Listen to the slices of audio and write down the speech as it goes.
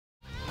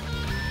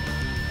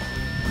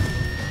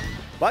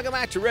Welcome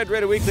back to Red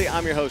Raider Weekly.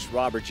 I'm your host,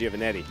 Robert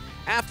Giovanetti.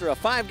 After a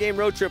 5-game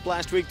road trip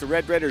last week, the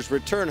Red Raiders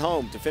return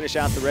home to finish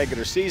out the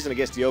regular season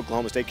against the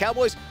Oklahoma State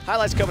Cowboys.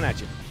 Highlights coming at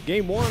you.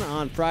 Game 1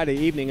 on Friday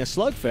evening, a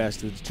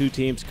slugfest as the two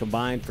teams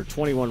combined for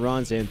 21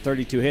 runs and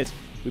 32 hits.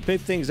 We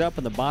picked things up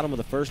in the bottom of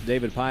the first.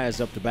 David Paez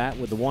up to bat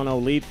with the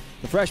 1-0 lead.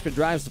 The freshman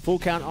drives the full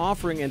count,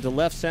 offering into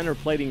left center,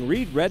 plating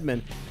Reed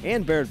Redmond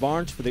and Barrett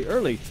Barnes for the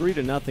early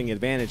 3-0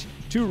 advantage.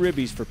 2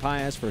 ribbies for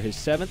Paez for his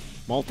 7th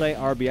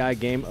multi-RBI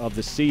game of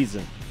the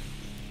season.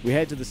 We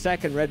head to the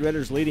second, Red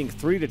Raiders leading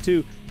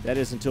 3-2. That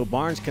is until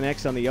Barnes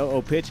connects on the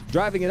 0-0 pitch,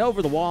 driving it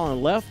over the wall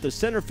on left. The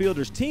center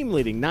fielder's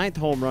team-leading 9th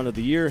home run of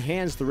the year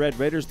hands the Red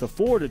Raiders the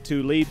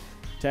 4-2 lead.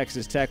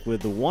 Texas Tech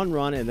with the 1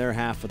 run in their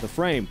half of the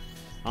frame.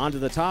 On to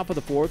the top of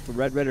the 4th, the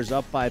Red Raiders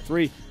up by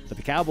 3, but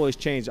the Cowboys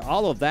changed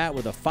all of that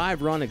with a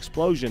 5-run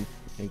explosion,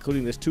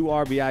 including this 2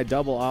 RBI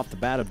double off the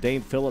bat of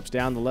Dane Phillips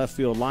down the left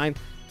field line.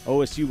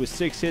 OSU with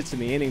 6 hits in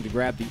the inning to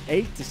grab the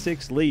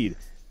 8-6 lead.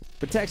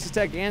 But Texas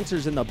Tech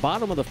answers in the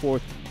bottom of the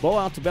 4th. Bo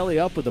Altobelli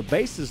up with the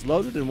bases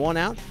loaded and 1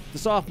 out. The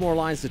sophomore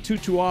lines the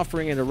 2-2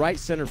 offering into right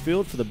center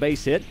field for the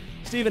base hit.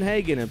 Stephen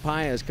Hagan and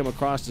Paez come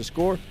across to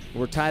score, and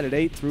we're tied at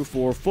 8 through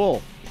 4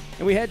 full.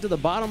 And we head to the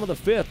bottom of the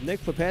 5th.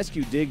 Nick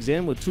Popescu digs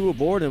in with 2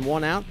 aboard and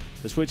 1 out.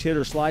 The switch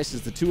hitter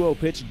slices the 2-0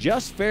 pitch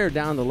just fair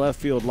down the left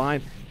field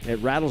line. It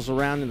rattles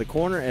around in the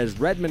corner as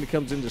Redmond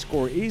comes in to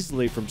score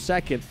easily from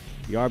second.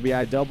 The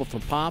RBI double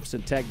from Pops,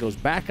 and Tech goes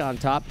back on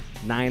top,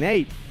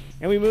 9-8.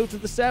 And we move to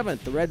the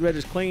 7th. The Red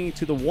Raiders clinging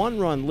to the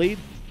 1-run lead,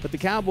 but the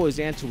Cowboys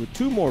answer with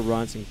 2 more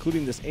runs,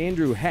 including this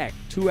Andrew Heck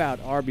 2-out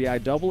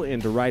RBI double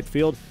into right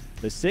field,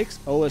 the 6th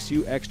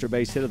OSU extra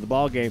base hit of the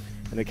ballgame,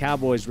 and the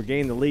Cowboys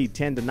regain the lead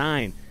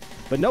 10-9.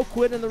 But no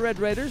quit in the Red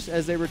Raiders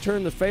as they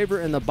return the favor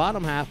in the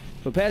bottom half.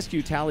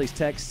 Popescu tallies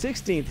Tech's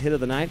 16th hit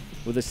of the night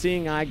with a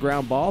seeing eye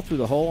ground ball through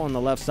the hole on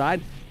the left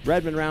side.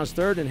 Redmond rounds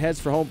third and heads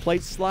for home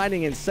plate,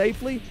 sliding in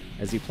safely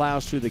as he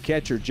plows through the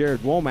catcher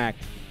Jared Womack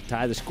to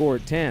tie the score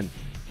at 10.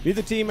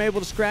 Neither team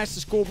able to scratch the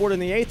scoreboard in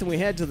the 8th, and we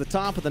head to the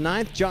top of the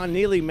 9th. John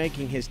Neely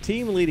making his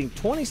team-leading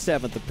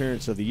 27th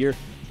appearance of the year.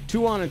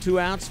 2 on and 2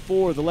 outs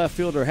for the left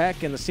fielder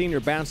Heck, and the senior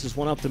bounces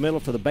one up the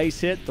middle for the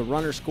base hit. The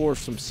runner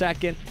scores from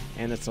second,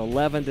 and it's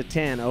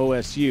 11-10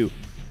 OSU.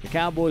 The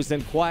Cowboys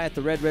then quiet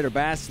the Red Raider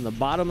bats in the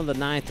bottom of the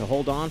 9th to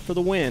hold on for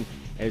the win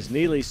as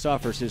Neely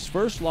suffers his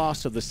first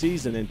loss of the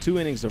season in 2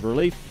 innings of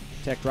relief.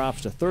 Tech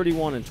drops to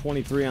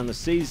 31-23 on the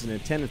season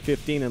and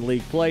 10-15 in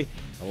league play.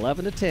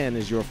 11-10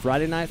 is your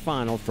Friday night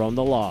final from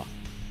the Law.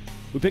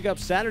 We pick up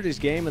Saturday's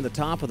game in the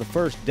top of the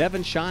 1st.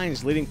 Devin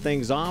Shines leading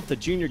things off. The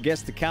junior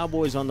gets the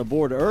Cowboys on the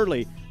board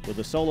early with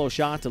a solo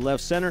shot to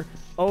left center.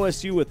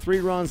 OSU with 3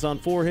 runs on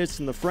 4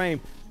 hits in the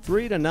frame.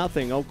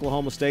 3-0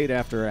 Oklahoma State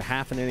after a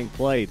half an inning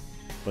played.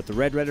 But the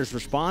Red Raiders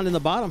respond in the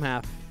bottom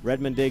half.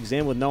 Redmond digs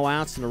in with no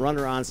outs and a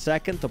runner on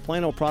second. The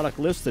Plano product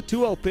lifts the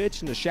 2-0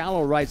 pitch into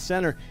shallow right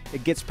center.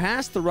 It gets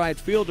past the right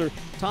fielder.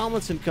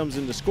 Tomlinson comes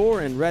in to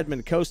score, and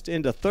Redmond coasts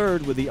into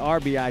third with the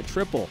RBI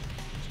triple.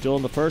 Still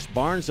in the 1st,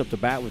 Barnes up to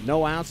bat with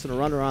no outs and a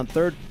runner on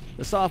third.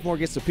 The sophomore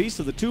gets a piece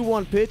of the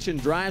 2-1 pitch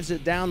and drives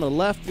it down the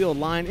left field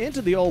line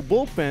into the old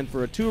bullpen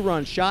for a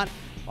 2-run shot.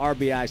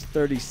 RBIs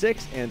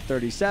 36 and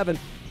 37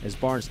 as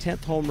Barnes'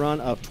 10th home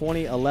run of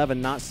 2011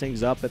 knots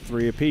things up at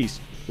 3 apiece.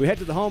 We head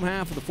to the home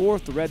half of the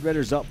 4th. The Red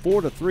Raiders up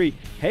 4-3.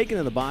 Hagan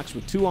in the box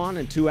with 2 on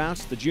and 2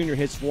 outs. The junior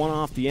hits one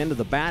off the end of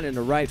the bat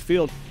into right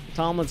field.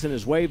 Tomlinson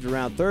is waved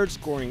around third,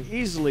 scoring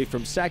easily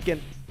from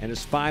second, and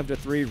it's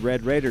 5-3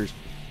 Red Raiders.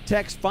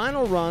 Tech's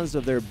final runs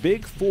of their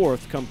big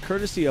 4th come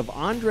courtesy of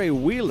Andre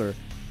Wheeler.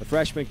 The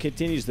freshman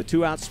continues the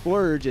 2-out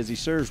splurge as he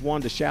serves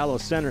one to shallow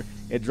center.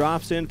 It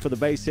drops in for the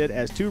base hit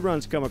as 2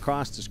 runs come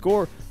across to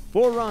score.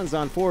 4 runs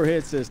on 4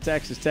 hits as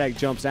Texas Tech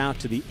jumps out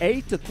to the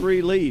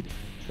 8-3 lead.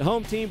 The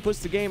home team puts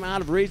the game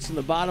out of reach in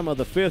the bottom of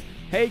the 5th.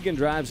 Hagan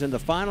drives in the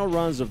final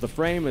runs of the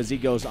frame as he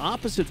goes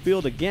opposite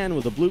field again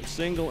with a bloop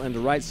single into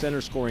right center,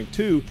 scoring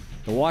 2.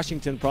 The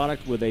Washington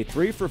product with a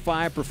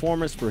 3-for-5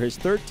 performance for his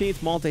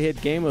 13th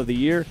multi-hit game of the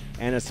year,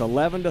 and it's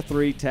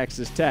 11-3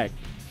 Texas Tech.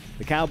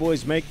 The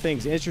Cowboys make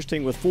things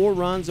interesting with 4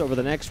 runs over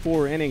the next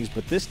 4 innings,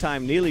 but this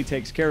time Neely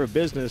takes care of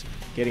business,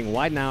 getting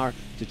Weidenauer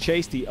to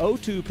chase the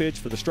 0-2 pitch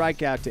for the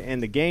strikeout to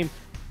end the game.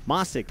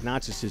 Mossick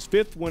notches his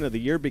 5th win of the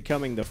year,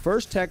 becoming the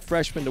first Tech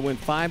freshman to win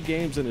 5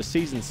 games in a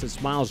season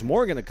since Miles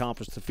Morgan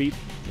accomplished the feat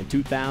in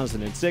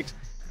 2006.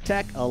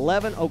 Tech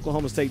 11,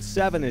 Oklahoma State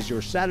 7 is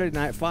your Saturday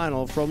night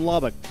final from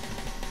Lubbock.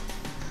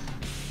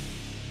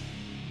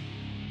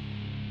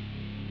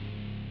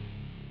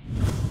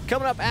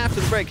 Coming up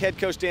after the break, head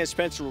coach Dan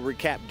Spencer will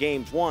recap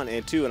games 1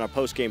 and 2 in our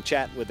post-game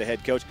chat with the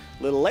head coach.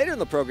 A little later in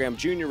the program,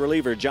 junior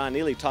reliever John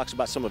Neely talks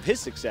about some of his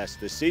success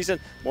this season.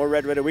 More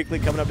Red Raider Weekly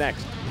coming up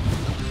next.